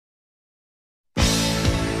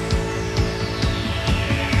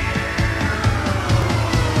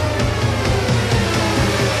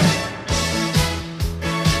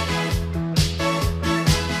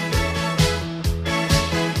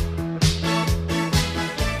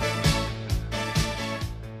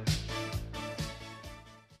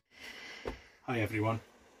Hi everyone.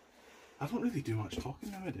 I don't really do much talking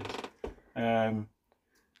nowadays.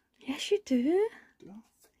 Yes, you do. Do I?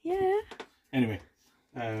 Yeah. Anyway,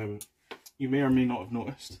 you may or may not have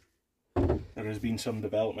noticed there has been some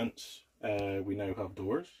developments. We now have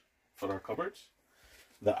doors for our cupboards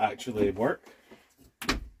that actually work.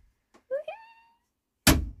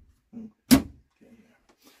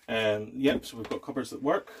 Yep, so we've got cupboards that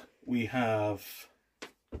work. We have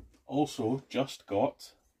also just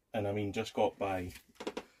got, and I mean just got by,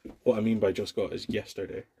 what I mean by just got is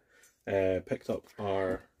yesterday, picked up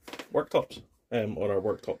our worktops, or our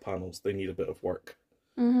worktop panels. They need a bit of work.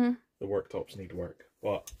 The worktops need work,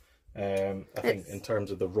 but I think in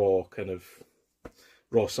terms of the raw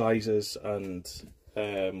sizes and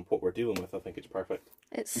what we're dealing with, I think it's perfect.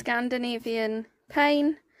 It's Scandinavian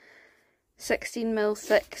pine, 16mm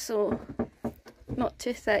thick, so not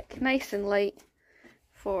too thick, nice and light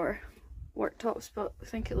for worktops, but I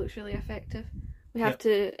think it looks really effective. We have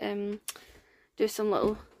to do some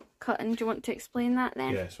little cutting. Do you want to explain that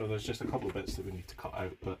then? Yeah, so there's just a couple of bits that we need to cut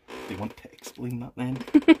out, but do you want to explain that then?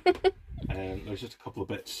 There's just a couple of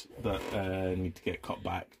bits that need to get cut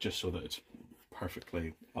back just so that it's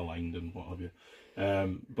perfectly aligned and what have you.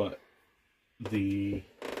 But the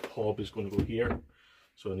hob is going to go here,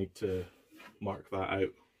 so I need to mark that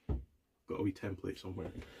out. Got a wee template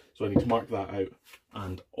somewhere, so I need to mark that out,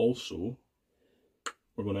 and also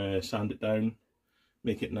we're going to sand it down,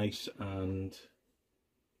 make it nice and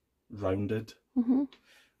rounded,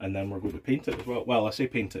 and then we're going to paint it as well. Well, I say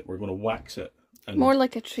paint it, we're going to wax it. And more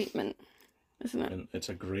like a treatment, isn't it? And it's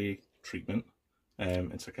a grey treatment.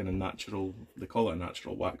 It's a kind of natural, they call it a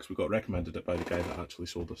natural wax. We got recommended it by the guy that actually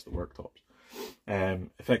sold us the worktops.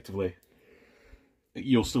 Effectively,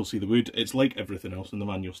 you'll still see the wood. It's like everything else in the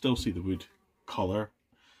van. You'll still see the wood colour,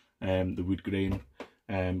 the wood grain,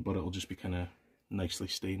 but it'll just be kind of nicely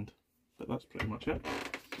stained. But that's pretty much it.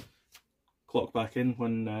 Clock back in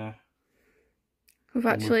when we've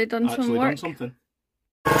actually done some work. Done something.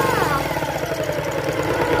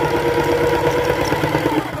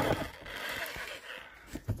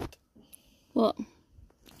 What?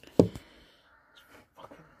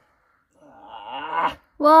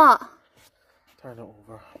 What? Turn it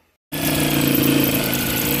over.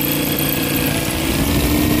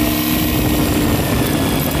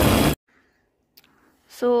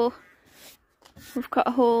 So we've cut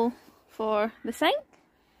a hole for the sink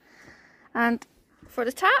and for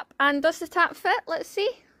the tap. And does the tap fit? Let's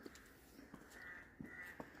see.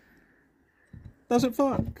 Does it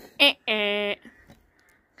fit?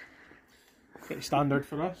 Pretty standard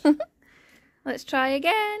for us. Let's try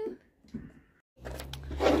again.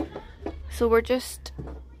 So we're just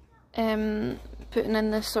putting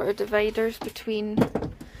in the sort of dividers between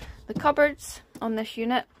the cupboards on this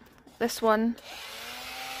unit. This one,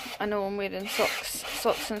 I know I'm wearing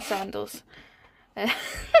socks and sandals.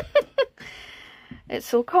 It's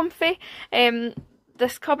so comfy.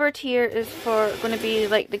 This cupboard here is going to be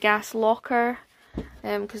like the gas locker,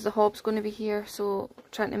 because the hob's going to be here, so we're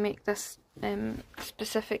trying to make this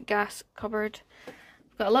specific gas cupboard.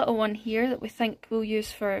 We've got a little one here that we think we'll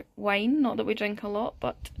use for wine, not that we drink a lot,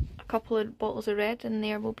 but a couple of bottles of red in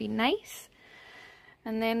there will be nice.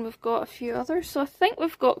 And then we've got a few others, so I think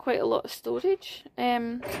we've got quite a lot of storage.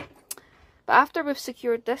 But after we've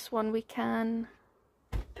secured this one, we can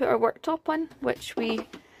put our worktop on, which we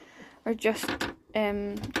are just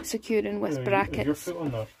securing with brackets. Is your foot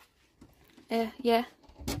on there? Yeah.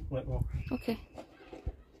 Let go. Okay.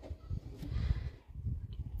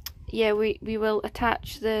 Yeah, we will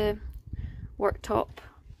attach the worktop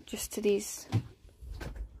just to these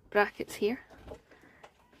brackets here,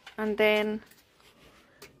 and then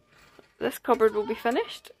this cupboard will be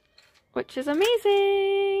finished, which is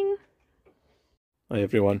amazing. Hi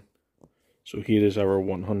everyone. So here is our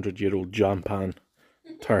 100-year-old jam pan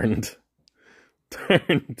turned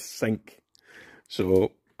sink.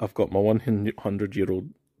 So I've got my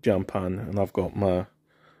 100-year-old jam pan, and I've got my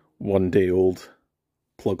 1-day-old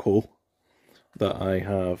plug hole that I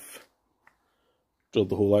have drilled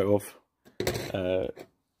the hole out of.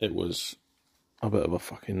 It was a bit of a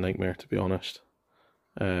fucking nightmare, to be honest,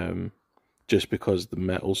 just because the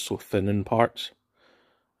metal's so thin in parts.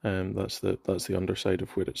 That's the underside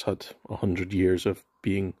of where it's had 100 years of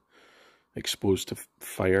being exposed to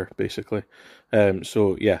fire, basically.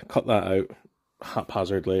 So yeah, cut that out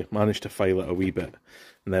haphazardly, managed to file it a wee bit,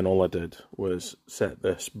 and then all I did was set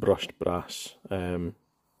this brushed brass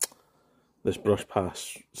this brush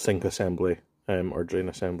pass sink assembly or drain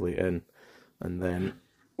assembly in, and then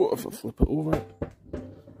what if I flip it over?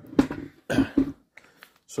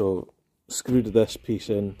 So screwed this piece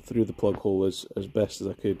in through the plug hole as best as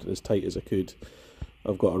I could, as tight as I could.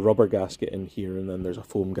 I've got a rubber gasket in here, and then there's a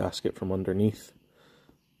foam gasket from underneath.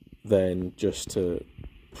 Then just to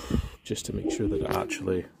make sure that it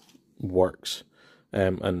actually works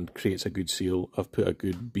and creates a good seal, I've put a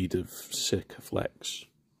good bead of Sikaflex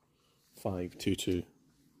 522.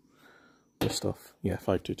 This stuff, yeah,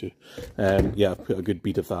 522. Yeah, I've put a good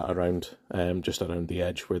bead of that around, just around the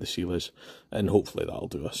edge where the seal is, and hopefully that'll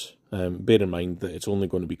do us. Bear in mind that it's only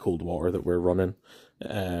going to be cold water that we're running.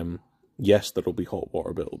 Yes, there'll be hot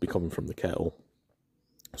water, but it'll be coming from the kettle,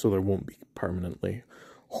 so there won't be permanently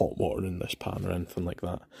hot water in this pan or anything like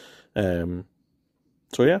that.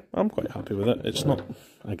 So yeah, I'm quite happy with it. It's not,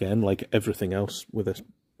 again, like everything else with this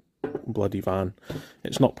bloody van,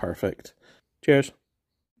 it's not perfect. Cheers.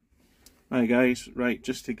 Hi guys, right,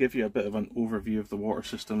 just to give you a bit of an overview of the water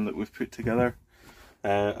system that we've put together.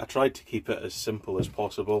 I tried to keep it as simple as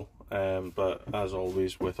possible, but as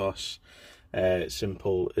always with us,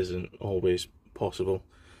 simple isn't always possible.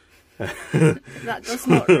 That does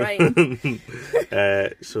not rhyme.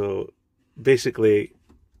 So basically,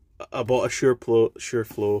 I bought a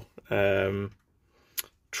SureFlow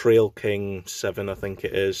Trail King 7, I think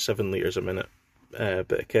it is, 7 litres a minute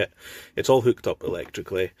bit of kit. It's all hooked up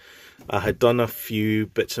electrically. I had done a few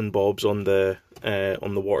bits and bobs on the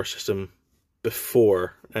water system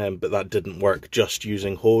before, but that didn't work just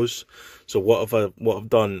using hose. So what I've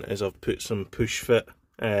done is I've put some push fit,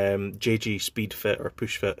 JG speed fit or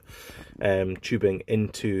push fit tubing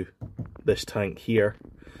into this tank here,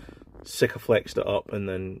 Sikaflexed it up, and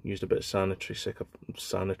then used a bit of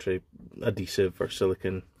sanitary adhesive or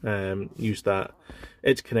silicone. Used that.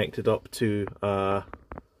 It's connected up to a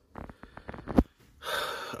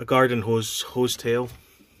garden hose tail.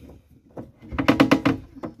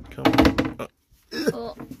 Come on.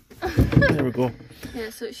 Oh. There we go. Yeah,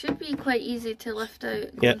 so it should be quite easy to lift out,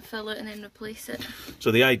 and fill it, and then replace it. So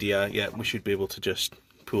the idea, yeah, we should be able to just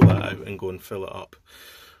pull that out and go and fill it up.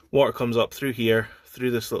 Water comes up through here,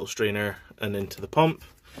 through this little strainer, and into the pump.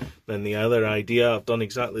 Then the other idea, I've done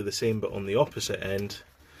exactly the same but on the opposite end,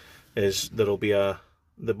 is there'll be the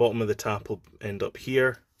bottom of the tap will end up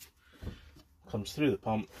here, comes through the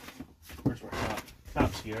pump. Where's our tap?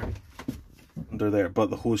 Tap's here, under there, but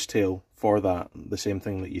the hose tail for that, the same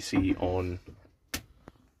thing that you see on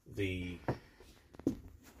the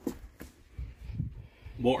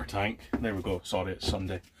water tank. There we go, sorry, it's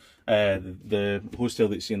Sunday. The hose tail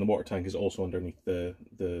that you see in the water tank is also underneath the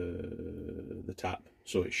tap,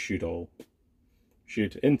 so it should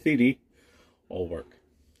in theory all work.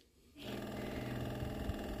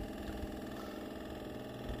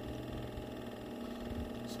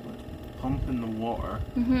 So let's pump in the water.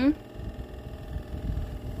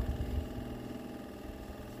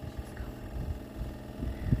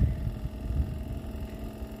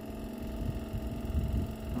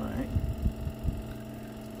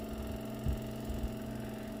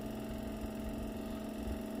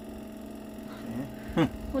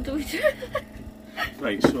 What do we do?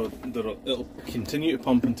 Right, so it'll continue to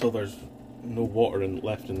pump until there's no water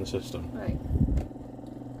left in the system. Right.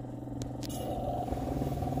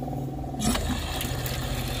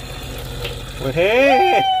 Well,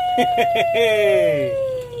 hey!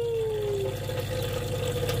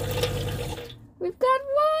 We've got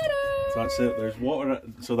water! So that's it, there's water,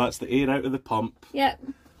 so that's the air out of the pump. Yep.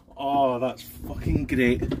 Oh, that's fucking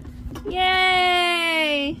great.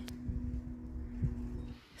 Yay!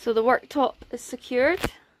 So the worktop is secured.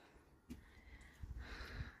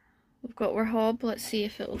 We've got our hob, let's see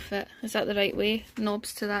if it'll fit. Is that the right way?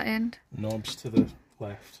 Knobs to that end? Knobs to the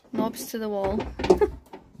left. Knobs to the wall.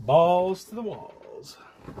 Balls to the walls.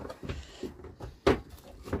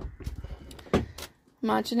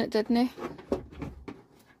 Imagine it, didn't it?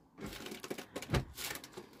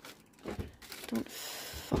 Don't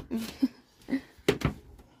fuck me.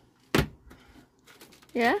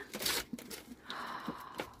 Yeah?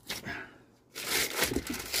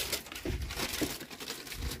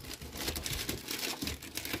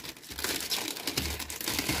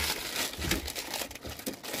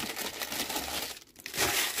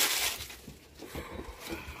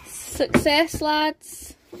 Success,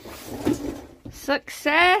 lads.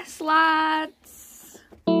 Success, lads.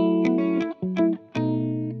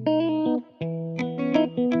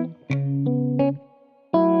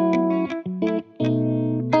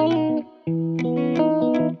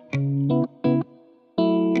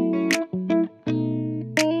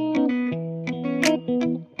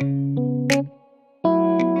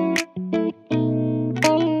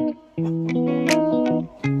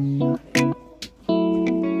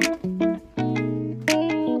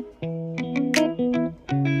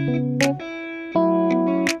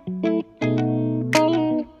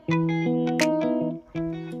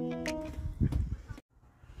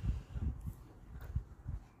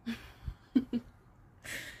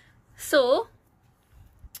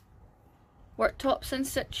 Worktops in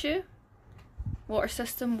situ. Water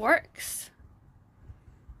system works.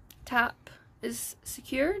 Tap is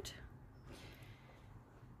secured.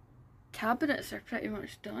 Cabinets are pretty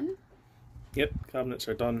much done. Yep, cabinets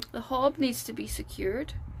are done. The hob needs to be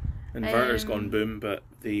secured. Inverter's gone boom, but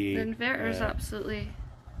the inverter's absolutely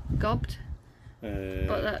gubbed.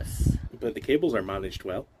 But the cables are managed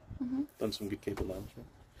well. Done some good cable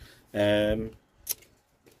management.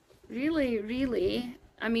 Really,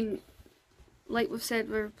 I mean, like we've said,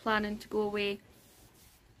 we're planning to go away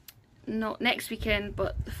not next weekend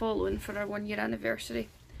but the following for our 1 year anniversary,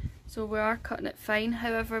 so we are cutting it fine.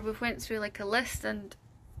 However, we've went through like a list and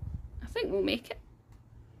I think we'll make it.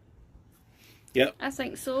 Yep, I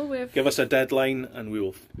think so. Give us a deadline and we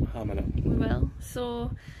will hammer it. We will.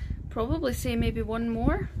 So probably say maybe one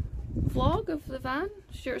more vlog of the van.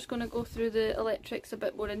 Stuart's going to go through the electrics a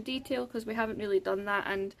bit more in detail because we haven't really done that,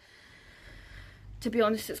 and to be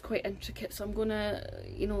honest it's quite intricate, so I'm going to,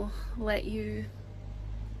 you know, let you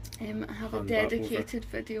have a dedicated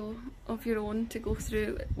video of your own to go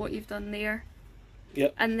through what you've done there.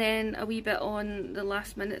 Yep. And then a wee bit on the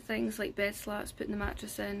last minute things like bed slats, putting the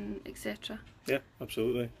mattress in, etc. Yeah,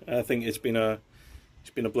 absolutely. I think it's been a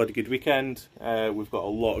bloody good weekend. We've got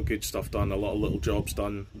a lot of good stuff done, a lot of little jobs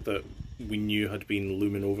done that we knew had been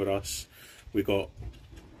looming over us. We got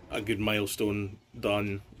a good milestone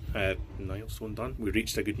done. We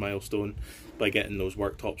reached a good milestone by getting those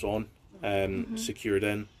worktops on, secured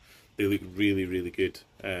in. They look really good.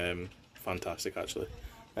 Fantastic, actually.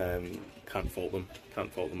 Can't fault them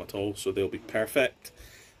at all. So they'll be perfect.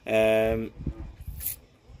 So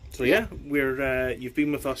yeah, you've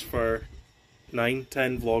been with us for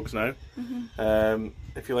 9-10 vlogs now.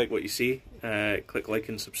 If you like what you see, click like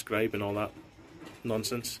and subscribe and all that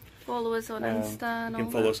nonsense. Follow us on Insta and you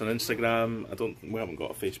can follow us on Instagram. We haven't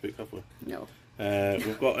got a Facebook, have we? No.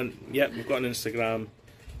 We've got an Instagram,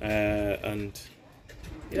 and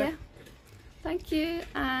yeah. Thank you,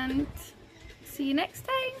 and see you next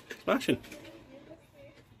time. Smashing.